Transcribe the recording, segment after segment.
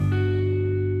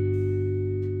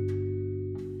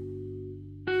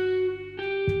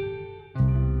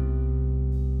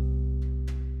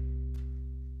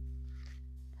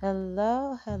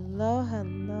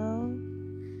hello,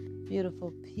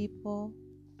 beautiful people.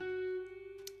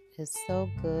 It's so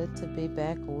good to be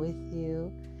back with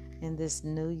you in this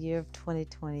new year of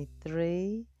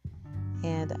 2023.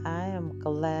 And I am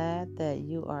glad that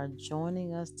you are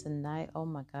joining us tonight. Oh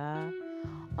my God,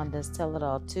 on this Tell It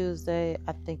All Tuesday.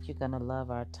 I think you're going to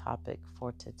love our topic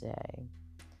for today.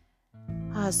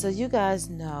 So, you guys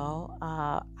know,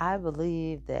 I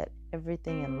believe that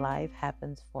everything in life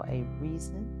happens for a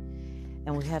reason.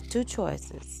 And we have two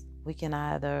choices. We can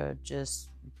either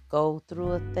just go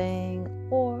through a thing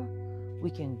or we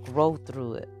can grow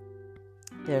through it.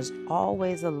 There's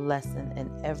always a lesson in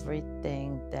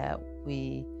everything that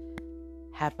we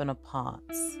happen upon.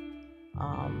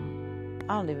 I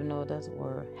don't even know if that's a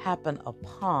word. Happen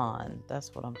upon.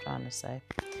 That's what I'm trying to say.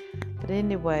 But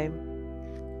anyway,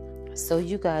 so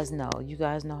you guys know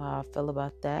how I feel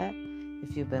about that.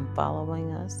 If you've been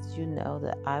following us, you know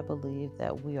that I believe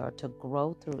that we are to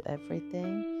grow through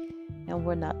everything, and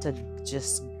we're not to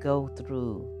just go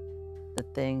through the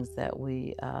things that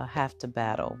we have to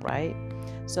battle, right?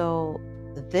 So,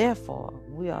 therefore,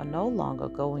 we are no longer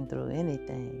going through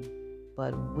anything,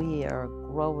 but we are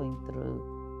growing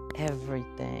through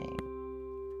everything.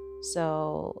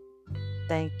 So,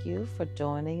 thank you for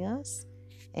joining us.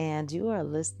 And you are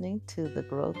listening to the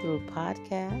Grow Through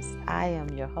podcast. I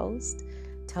am your host,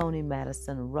 Tony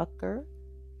Madison Rucker,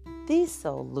 the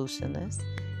Solutionist,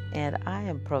 and I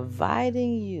am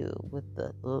providing you with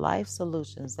the life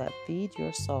solutions that feed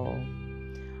your soul.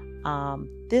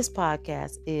 This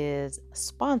podcast is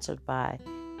sponsored by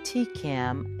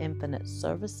TCAM Infinite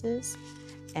Services,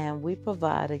 and we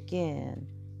provide, again,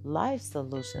 life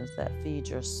solutions that feed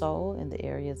your soul in the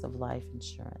areas of life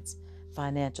insurance,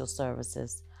 financial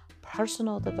services,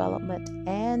 personal development,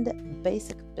 and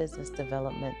basic business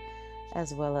development,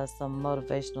 as well as some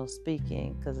motivational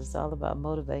speaking, because it's all about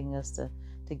motivating us to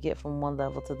get from one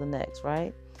level to the next,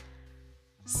 right?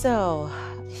 So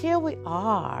here we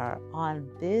are on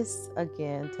this,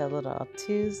 again, Tell It All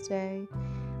Tuesday.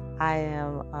 I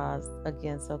am,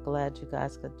 again, so glad you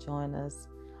guys could join us.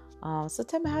 So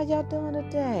tell me how y'all doing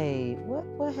today.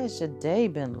 What has your day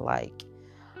been like?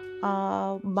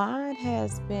 Mine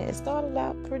has been, it started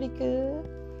out pretty good.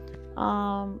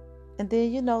 And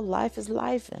then, life is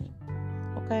lifing.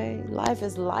 Okay? Life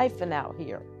is lifing out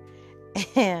here.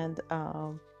 And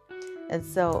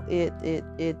so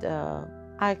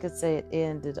I could say it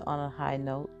ended on a high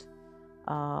note.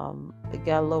 It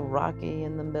got a little rocky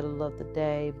in the middle of the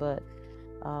day, but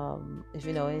if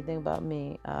you know anything about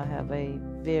me, I have a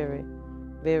very,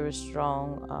 very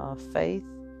strong faith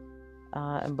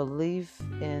and belief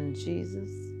in Jesus,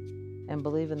 and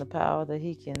believe in the power that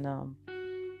He can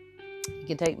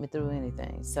take me through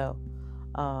anything. So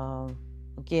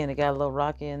again, it got a little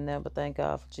rocky in there, but thank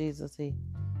God for Jesus. He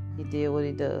did what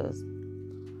He does.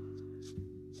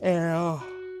 And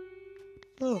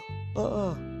oh,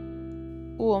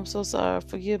 I'm so sorry.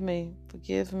 Forgive me.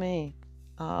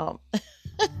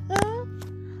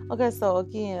 Okay, so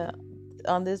again,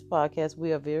 on this podcast,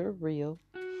 we are very real.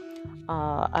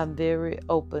 I'm very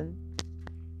open.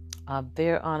 I'm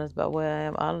very honest about where I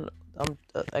am.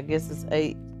 I guess it's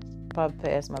 8, probably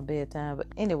past my bedtime. But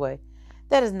anyway,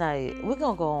 that is not it. We're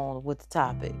gonna go on with the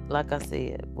topic. Like I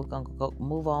said, we're gonna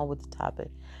move on with the topic.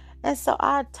 And so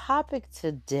our topic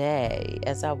today,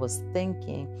 as I was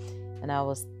thinking, and I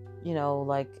was,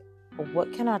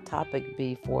 what can our topic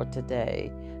be for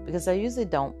today? Because I usually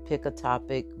don't pick a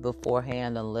topic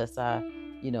beforehand unless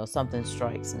something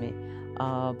strikes me.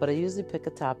 But I usually pick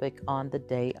a topic on the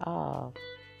day of.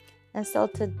 And so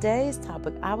today's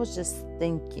topic, I was just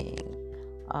thinking.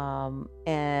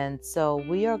 And so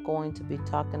we are going to be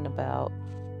talking about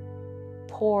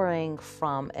pouring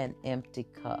from an empty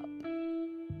cup.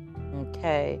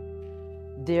 Okay?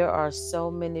 There are so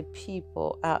many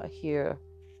people out here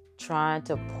trying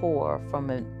to pour from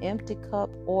an empty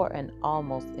cup or an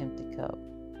almost empty cup.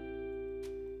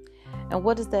 And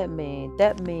what does that mean?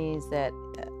 That means that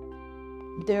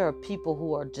there are people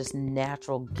who are just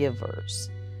natural givers.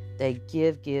 They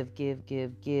give,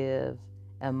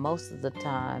 and most of the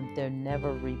time they're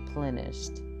never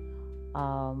replenished.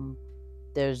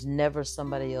 There's never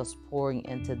somebody else pouring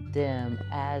into them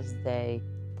as they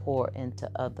pour into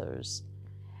others.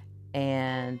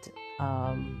 And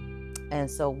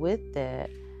so with that,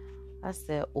 I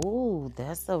said, "Ooh,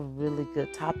 that's a really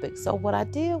good topic." So what I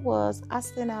did was I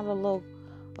sent out a little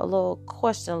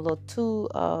question, two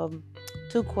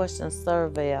question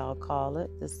survey, I'll call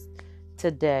it,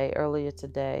 earlier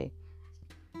today,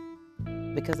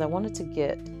 because I wanted to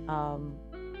get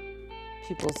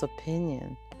people's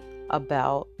opinion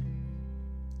about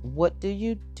what do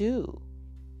you do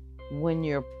when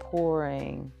you're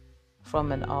pouring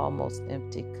from an almost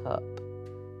empty cup,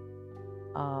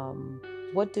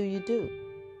 what do you do?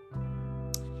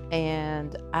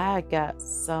 And I got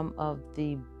some of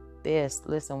the best,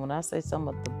 listen, when I say some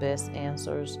of the best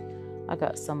answers, I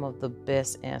got some of the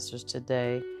best answers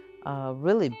today.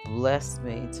 Really blessed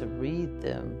me to read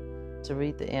them, to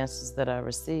read the answers that I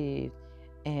received.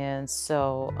 And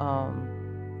so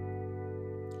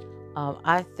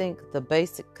I think the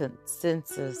basic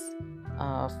consensus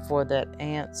for that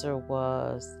answer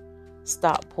was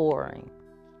stop pouring.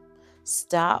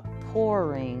 Stop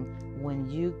pouring when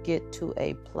you get to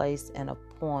a place and a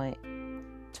point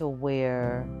to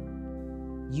where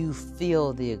you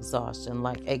feel the exhaustion.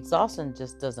 Like exhaustion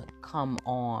just doesn't come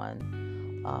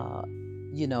on,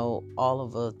 all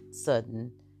of a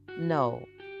sudden. No,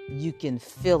 you can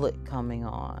feel it coming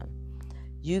on.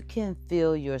 You can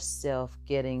feel yourself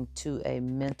getting to a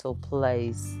mental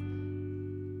place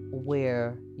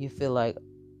where you feel like,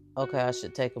 okay, I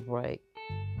should take a break.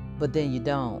 But then you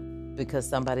don't, because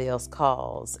somebody else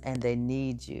calls and they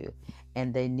need you.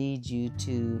 And they need you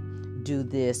to do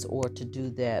this or to do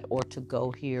that or to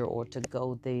go here or to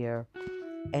go there.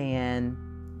 And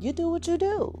you do what you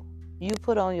do. You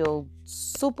put on your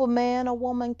Superman or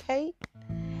woman cape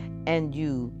and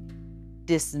you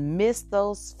dismiss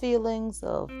those feelings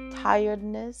of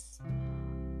tiredness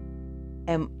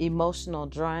and emotional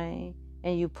drain,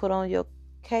 and you put on your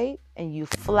cape and you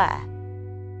fly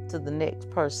to the next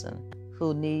person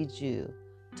who needs you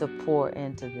to pour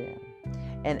into them.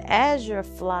 And as you're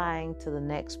flying to the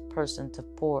next person to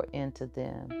pour into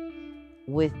them,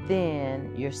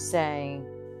 within you're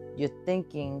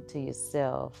thinking to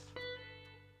yourself,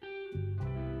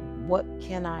 what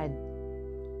can I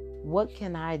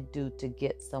do to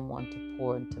get someone to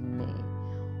pour into me?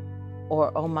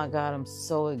 Or, oh my God, I'm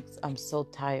so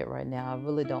tired right now. I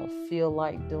really don't feel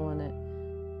like doing it,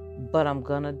 but I'm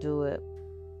gonna do it.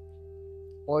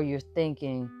 Or you're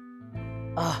thinking,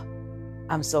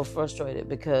 I'm so frustrated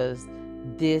because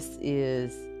this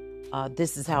is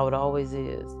how it always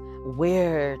is.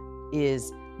 Where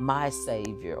is my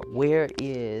Savior? Where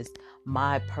is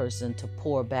my person to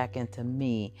pour back into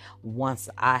me once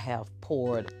I have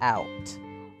poured out,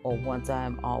 or once I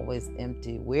am always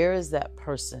empty? Where is that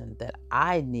person that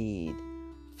I need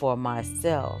for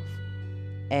myself?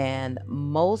 And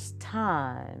most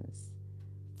times,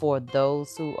 for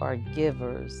those who are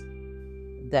givers,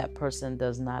 that person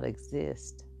does not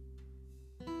exist.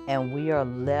 And we are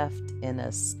left in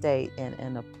a state and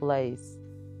in a place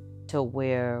to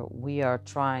where we are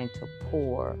trying to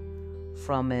pour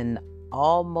from an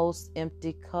almost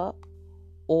empty cup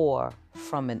or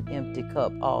from an empty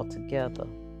cup altogether.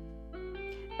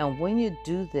 And when you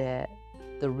do that,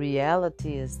 the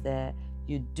reality is that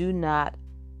you do not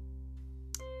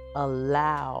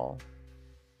allow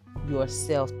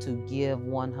yourself to give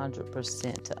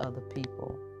 100% to other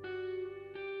people.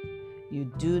 You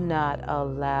do not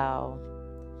allow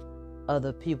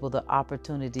other people the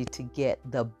opportunity to get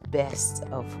the best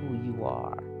of who you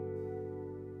are.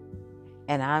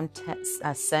 And I'm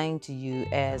saying to you,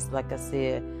 as like I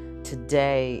said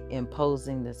today, in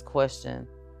posing this question,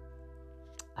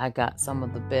 I got some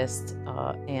of the best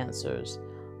answers.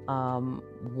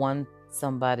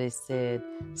 Somebody said,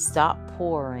 stop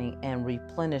pouring and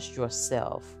replenish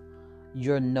yourself.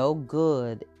 You're no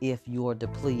good if you're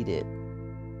depleted.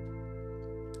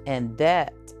 And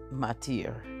that, my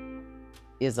dear,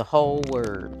 is a whole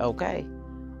word, okay?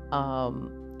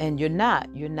 And you're not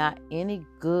any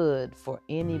good for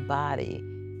anybody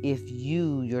if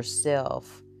you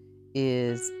yourself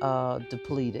is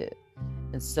depleted.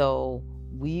 And so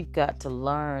we've got to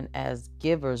learn, as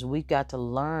givers, we've got to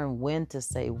learn when to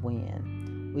say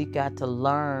when. We've got to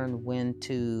learn when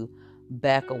to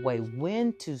back away,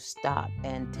 when to stop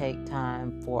and take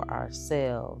time for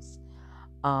ourselves.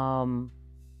 And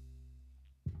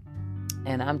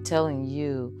I'm telling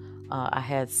you, I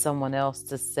had someone else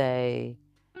to say,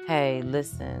 hey,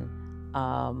 listen,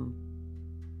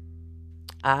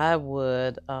 I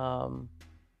would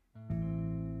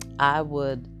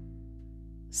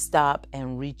stop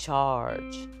and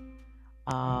recharge.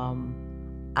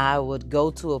 I would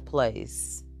go to a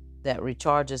place that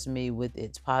recharges me with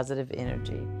its positive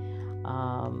energy,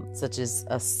 such as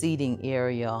a seating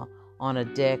area on a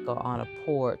deck or on a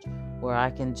porch where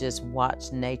I can just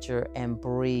watch nature and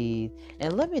breathe.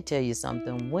 And let me tell you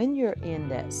something, when you're in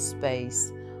that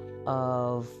space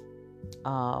of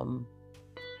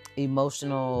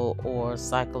emotional or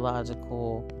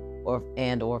psychological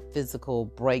or physical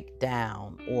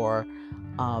breakdown or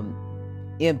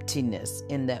emptiness,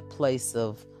 in that place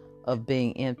of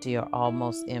being empty or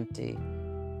almost empty,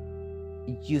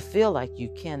 you feel like you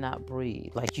cannot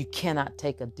breathe, like you cannot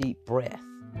take a deep breath.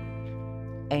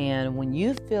 And when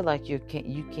you feel like you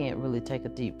can't really take a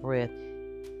deep breath,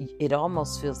 it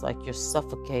almost feels like you're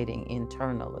suffocating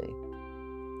internally.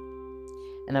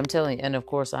 And I'm telling you, and of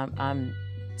course I'm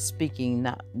speaking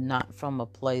not from a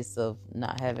place of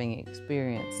not having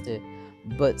experienced it,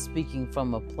 but speaking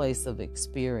from a place of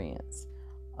experience.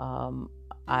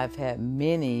 I've had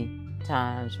many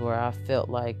times where I felt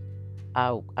like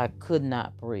I could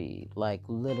not breathe, like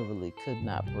literally could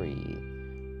not breathe.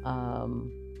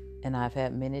 And I've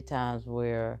had many times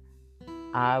where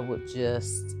I would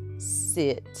just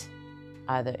sit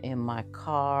either in my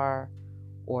car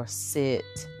or sit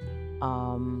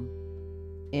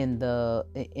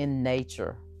in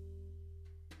nature.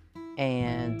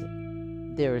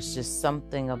 And there is just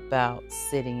something about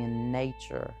sitting in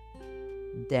nature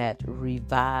that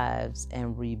revives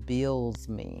and rebuilds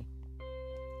me.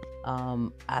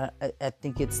 I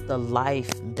think it's the life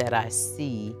that I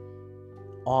see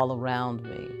all around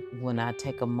me when I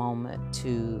take a moment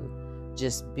to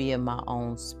just be in my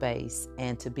own space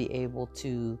and to be able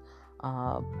to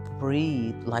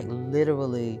breathe, like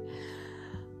literally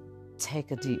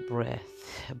take a deep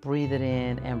breath, breathe it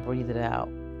in and breathe it out.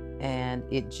 And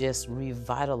it just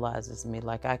revitalizes me.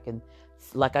 Like I can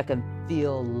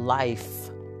feel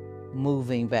life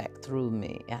moving back through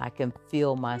me, and I can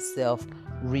feel myself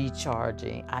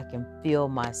recharging. I can feel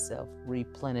myself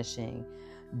replenishing,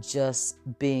 just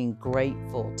being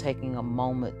grateful, taking a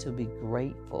moment to be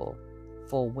grateful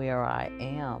for where I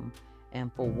am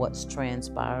and for what's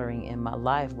transpiring in my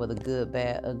life, whether good,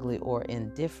 bad, ugly, or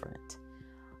indifferent.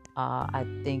 I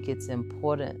think it's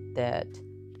important that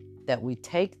we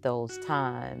take those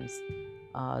times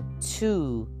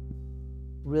to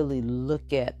really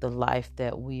look at the life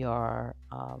that we are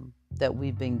that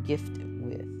we've been gifted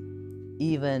with,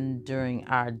 even during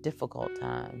our difficult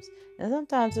times. And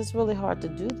sometimes it's really hard to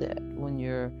do that when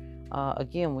you're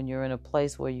when you're in a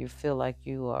place where you feel like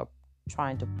you are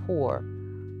trying to pour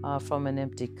from an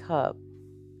empty cup.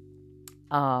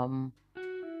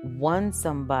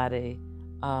 Somebody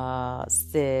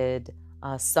said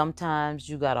sometimes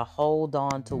you got to hold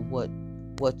on to what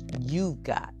you've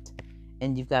got,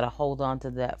 and you've got to hold on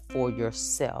to that for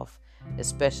yourself,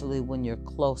 especially when you're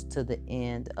close to the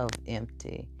end of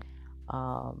empty.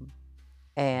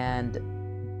 And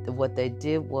what they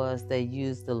did was they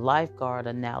used the lifeguard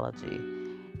analogy.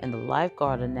 And the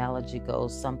lifeguard analogy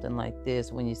goes something like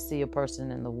this. When you see a person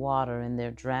in the water and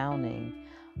they're drowning,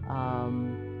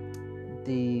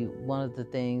 one of the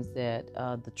things that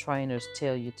the trainers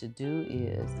tell you to do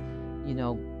is,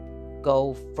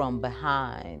 go from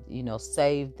behind,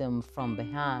 save them from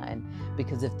behind,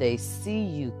 because if they see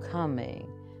you coming,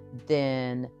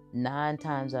 then 9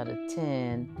 times out of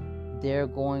 10, they're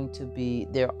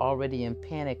already in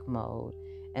panic mode.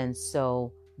 And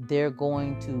so they're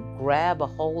going to grab a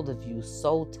hold of you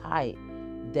so tight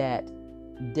that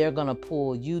they're going to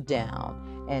pull you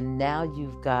down. And now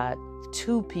you've got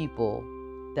 2 people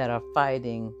that are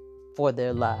fighting for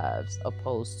their lives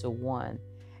opposed to 1.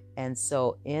 And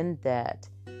so in that,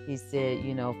 he said,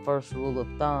 first rule of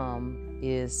thumb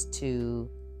is to,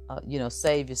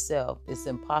 save yourself. It's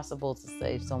impossible to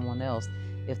save someone else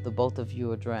if the both of you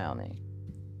are drowning.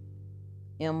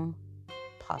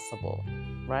 Impossible,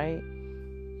 right?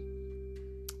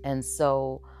 And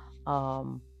so,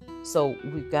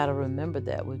 we've got to remember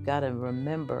that. We've got to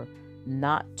remember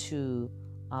not to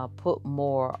put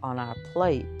more on our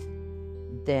plate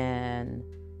than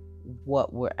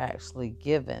what we're actually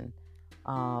given.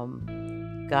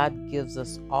 God gives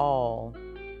us all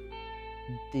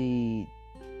the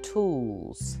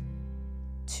tools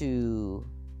to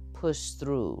push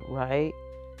through, right?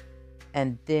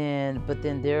 But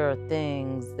then there are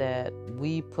things that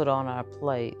we put on our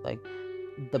plate. Like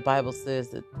the Bible says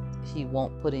that He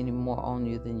won't put any more on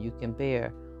you than you can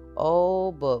bear.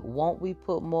 Oh, but won't we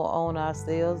put more on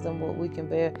ourselves than what we can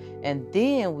bear? And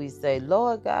then we say,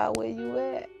 Lord God, where you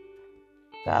at?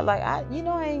 God, I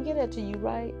ain't get that to you,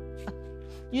 right?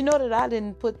 You know that I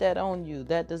didn't put that on you.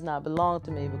 That does not belong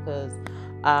to me, because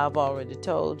I've already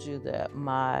told you that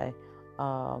my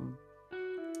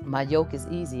yoke is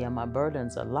easy and my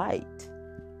burdens are light,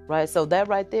 right? So that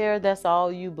right there, that's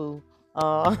all you, boo.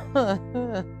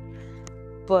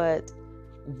 But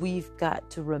we've got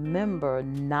to remember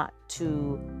not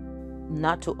to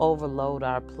overload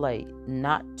our plate,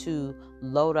 not to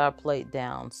load our plate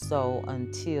down so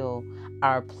until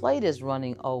our plate is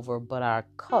running over but our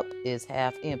cup is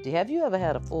half empty. Have you ever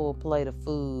had a full plate of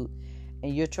food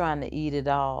and you're trying to eat it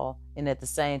all, and at the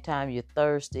same time you're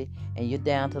thirsty and you're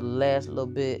down to the last little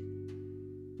bit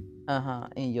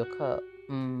in your cup?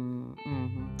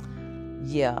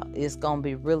 Yeah, it's gonna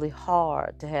be really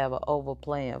hard to have an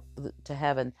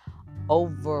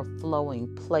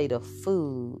overflowing plate of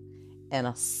food and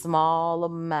a small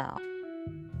amount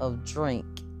of drink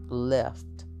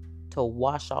left to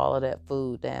wash all of that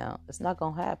food down. It's not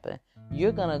gonna happen.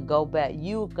 You're gonna go back.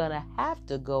 You're gonna have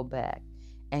to go back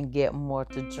and get more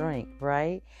to drink,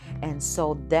 right? And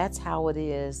so that's how it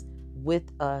is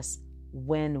with us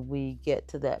when we get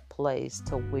to that place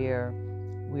to where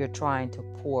we're trying to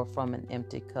pour from an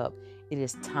empty cup. It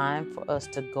is time for us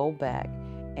to go back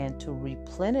and to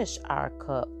replenish our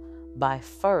cup by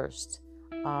first,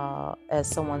 as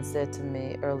someone said to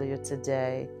me earlier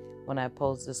today when I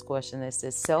posed this question, they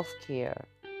said self-care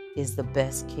is the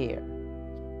best care.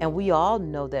 And we all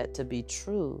know that to be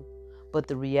true. But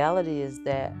the reality is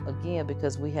that, again,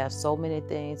 because we have so many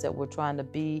things that we're trying to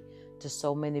be to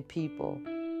so many people,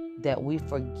 that we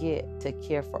forget to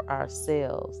care for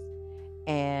ourselves.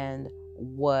 And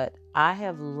what I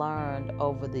have learned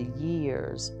over the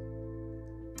years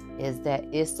is that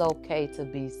it's okay to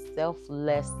be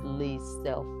selflessly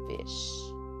selfish.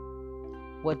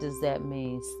 What does that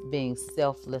mean, being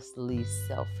selflessly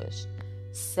selfish?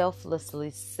 Selflessly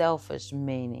selfish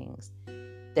meanings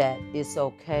that it's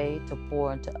okay to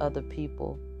pour into other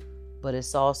people, but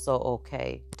it's also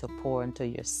okay to pour into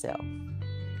yourself.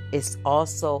 It's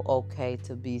also okay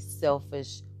to be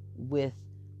selfish with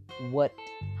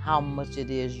how much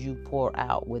it is you pour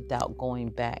out without going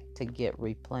back to get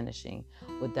replenishing,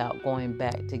 without going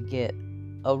back to get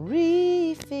a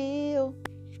refill.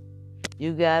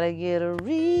 You gotta get a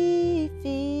refill,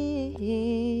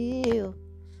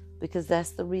 because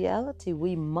that's the reality.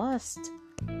 We must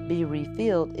be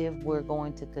refilled if we're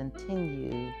going to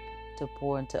continue to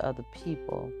pour into other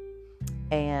people.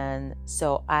 And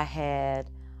so I had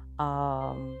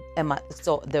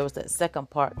so there was that second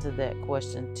part to that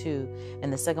question too.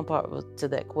 And the second part to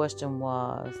that question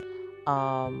was,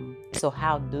 so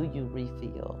how do you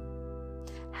refill?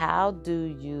 How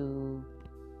do you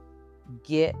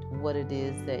get what it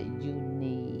is that you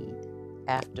need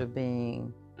after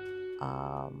being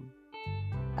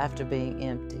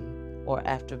empty, or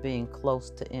after being close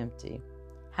to empty?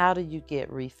 How do you get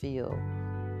refilled?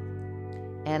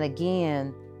 And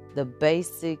again, the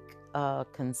basic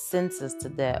consensus to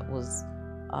that was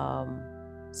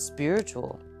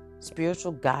spiritual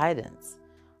guidance.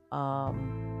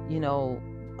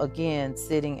 Again,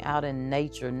 sitting out in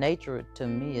nature. Nature to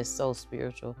me is so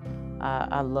spiritual.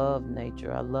 I love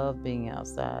nature. I love being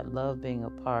outside. I love being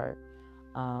apart.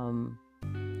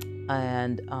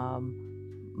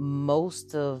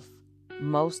 Most of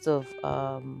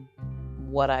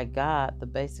what I got, the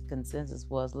basic consensus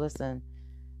was, listen,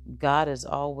 God is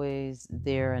always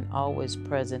there and always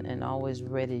present and always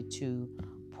ready to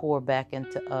pour back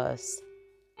into us,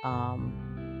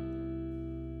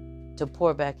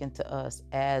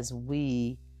 as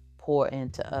we pour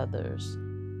into others,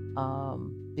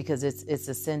 because it's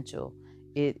essential.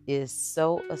 It is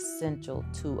so essential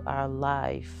to our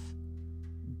life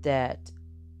that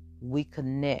we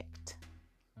connect.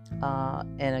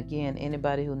 And again,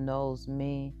 anybody who knows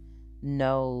me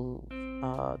knows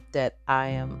that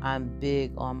I'm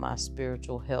big on my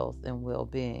spiritual health and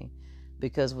well-being,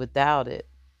 because without it,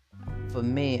 for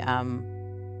me, I'm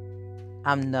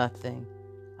nothing.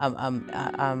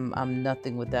 I'm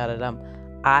nothing without it.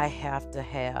 I have to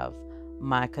have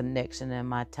my connection and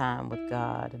my time with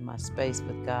God and my space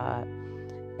with God,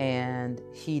 and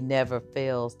He never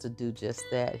fails to do just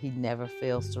that. He never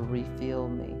fails to refill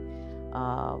me.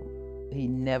 He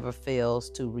never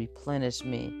fails to replenish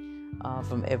me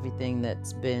from everything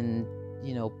that's been,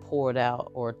 poured out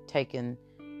or taken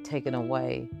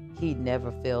away. He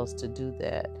never fails to do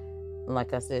that.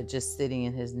 Like I said, just sitting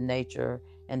in His nature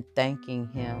and thanking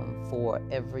Him for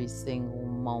every single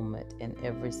moment and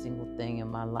every single thing in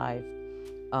my life,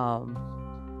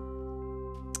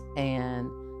 and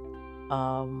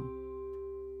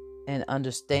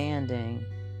understanding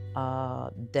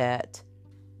that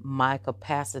my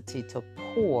capacity to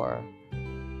pour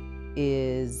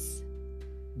is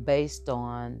based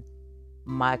on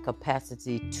my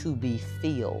capacity to be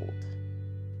filled,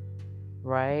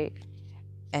 right?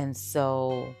 And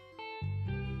so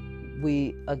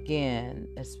we, again,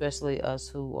 especially us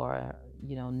who are,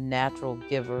 natural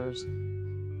givers,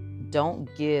 don't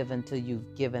give until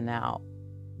you've given out,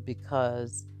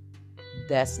 because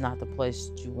that's not the place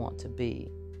that you want to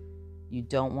be. You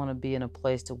don't want to be in a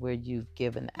place to where you've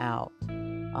given out.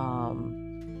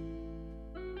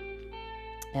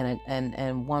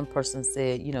 And one person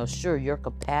said, sure, your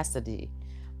capacity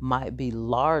might be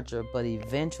larger, but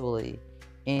eventually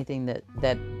Anything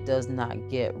that does not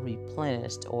get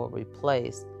replenished or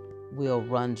replaced will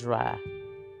run dry.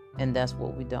 And that's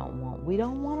what we don't want. We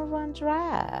don't want to run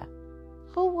dry.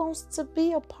 Who wants to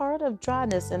be a part of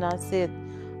dryness? And I said,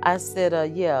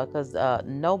 yeah, because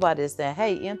nobody is saying,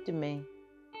 hey, empty me.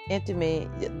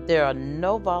 There are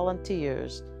no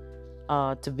volunteers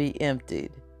to be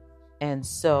emptied. And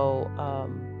so,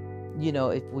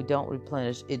 if we don't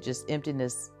replenish,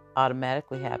 emptiness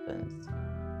automatically happens.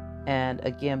 And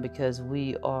again, because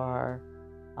we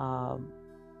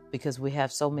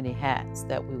have so many hats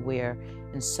that we wear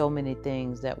and so many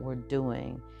things that we're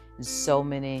doing, and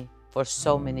for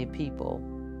so many people.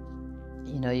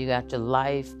 You got your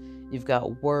life, you've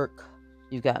got work,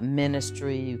 you've got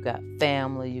ministry, you've got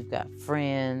family, you've got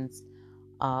friends.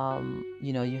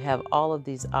 You have all of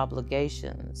these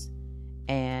obligations.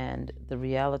 And the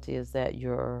reality is that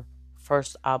your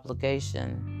first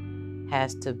obligation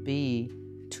has to be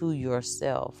to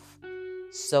yourself,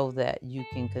 so that you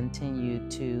can continue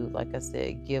to, like I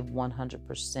said, give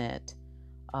 100%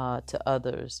 to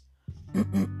others.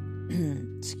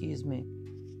 Excuse me.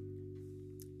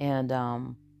 And,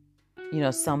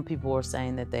 some people are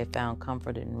saying that they found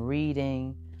comfort in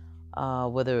reading,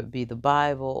 whether it be the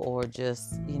Bible or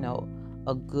just,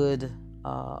 a good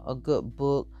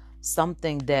book,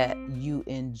 something that you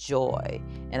enjoy.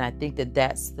 And I think that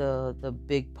that's the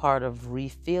big part of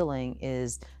refilling,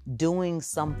 is doing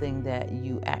something that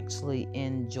you actually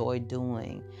enjoy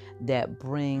doing, that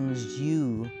brings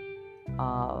you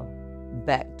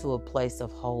back to a place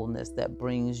of wholeness, that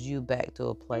brings you back to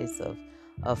a place of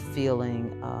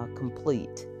feeling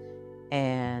complete.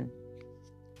 And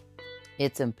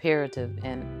it's imperative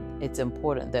and it's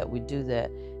important that we do that.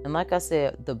 And like I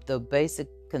said, the basic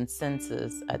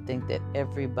consensus I think that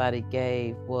everybody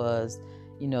gave was,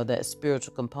 that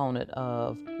spiritual component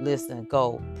of listen,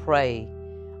 go, pray,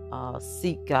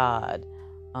 seek God,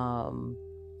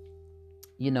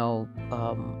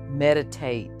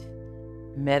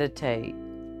 meditate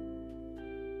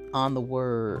on the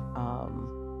word,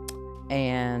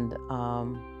 and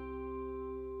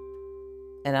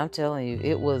I'm telling you,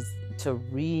 it was to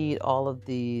read all of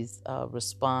these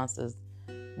responses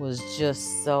was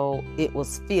just so, it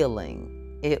was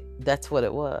feeling it. That's what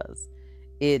it was.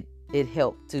 It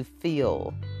helped to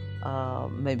feel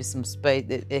maybe some space.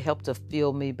 It helped to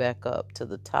fill me back up to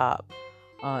the top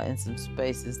in some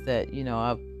spaces that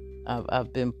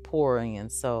I've been pouring. And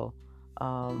so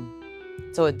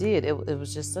it did. It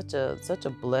was just such a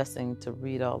blessing to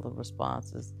read all the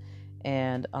responses.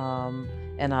 And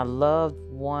I loved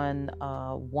one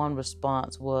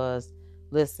response was,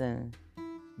 listen,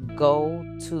 go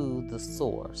to the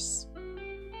source,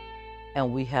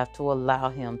 and we have to allow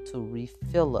him to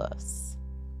refill us.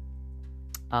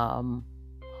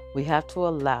 We have to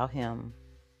allow him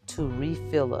to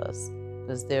refill us,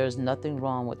 because there's nothing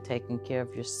wrong with taking care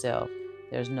of yourself.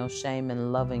 There's no shame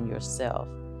in loving yourself,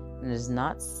 and it's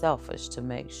not selfish to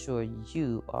make sure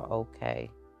you are okay.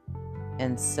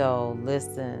 And so,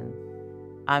 listen,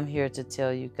 I'm here to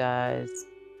tell you guys,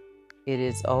 it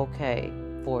is okay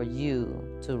for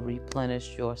you to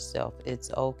replenish yourself.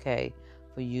 It's okay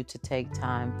for you to take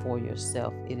time for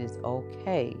yourself. It is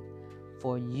okay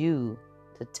for you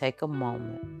to take a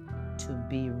moment to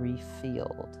be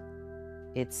refilled.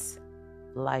 It's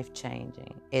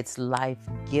life-changing. It's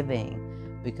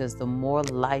life-giving, because the more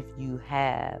life you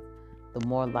have, the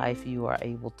more life you are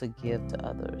able to give to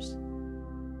others.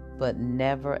 But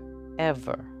never,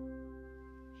 ever,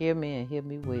 hear me and hear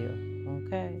me well,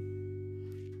 okay?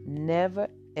 Never,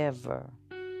 ever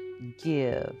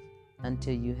give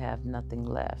until you have nothing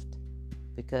left,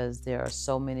 because there are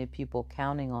so many people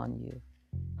counting on you,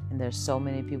 and there's so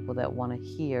many people that want to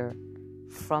hear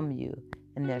from you,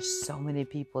 and there's so many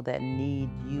people that need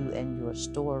you and your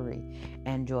story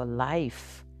and your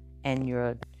life and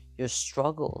your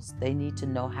struggles. They need to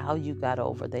know how you got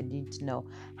over. They need to know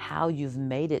how you've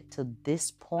made it to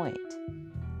this point.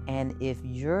 And if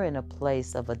you're in a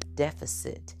place of a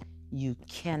deficit, you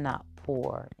cannot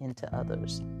pour into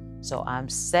others. So I'm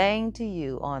saying to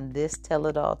you on this Tell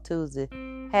It All Tuesday,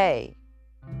 hey,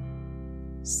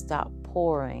 stop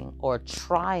pouring or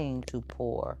trying to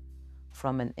pour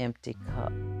from an empty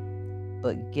cup,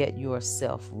 but get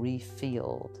yourself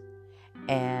refilled.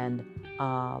 And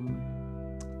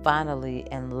finally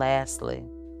and lastly,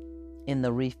 in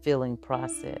the refilling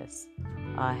process,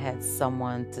 I had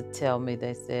someone to tell me,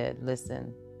 they said,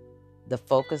 listen, the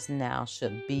focus now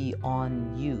should be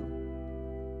on you,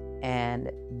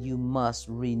 and you must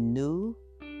renew,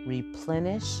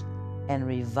 replenish, and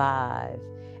revive.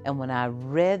 And when I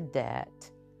read that,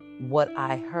 what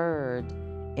I heard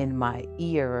in my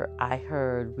ear, I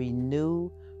heard renew,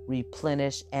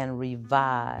 replenish, and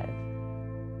revive.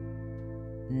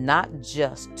 Not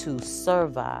just to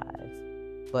survive,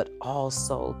 but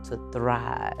also to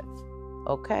thrive.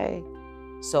 Okay?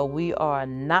 So we are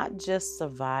not just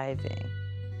surviving,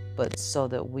 but so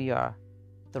that we are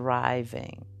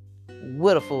thriving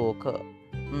with a full cup.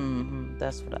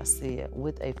 That's what I said,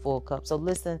 with a full cup. So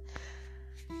listen,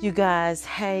 you guys,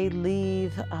 hey,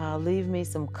 leave me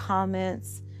some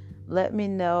comments. Let me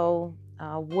know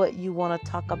what you want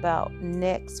to talk about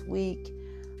next week.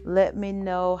 Let me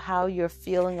know how you're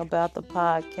feeling about the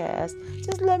podcast.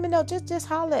 Just let me know. Just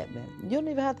holler at me. You don't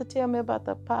even have to tell me about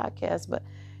the podcast, but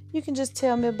you can just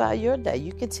tell me about your day.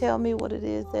 You can tell me what it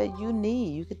is that you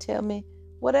need. You can tell me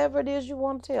whatever it is you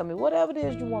want to tell me. Whatever it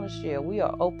is you want to share. We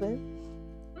are open,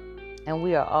 and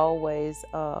we are always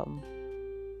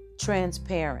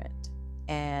transparent.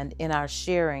 And in our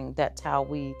sharing, that's how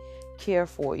we care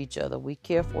for each other. We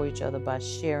care for each other by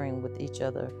sharing with each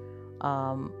other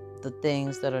the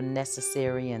things that are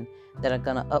necessary and that are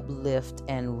going to uplift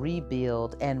and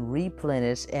rebuild and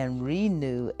replenish and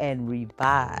renew and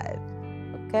revive.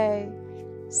 Okay?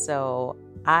 So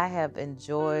I have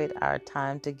enjoyed our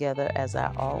time together, as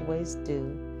I always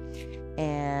do.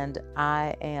 And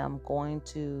I am going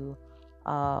to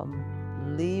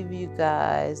leave you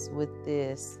guys with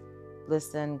this.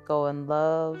 Listen, go in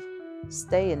love,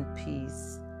 stay in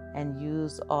peace, and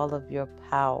use all of your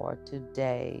power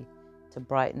today to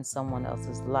brighten someone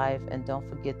else's life. And don't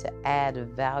forget to add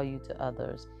value to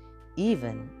others,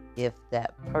 even if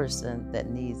that person that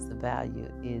needs the value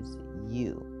is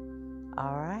you.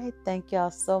 All right. Thank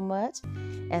y'all so much.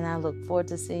 And I look forward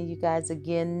to seeing you guys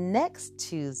again next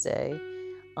Tuesday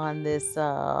on this,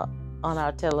 on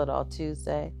our Tell It All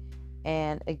Tuesday.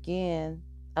 And again,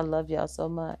 I love y'all so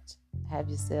much. Have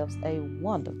yourselves a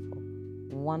wonderful,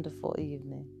 wonderful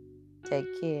evening. Take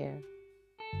care.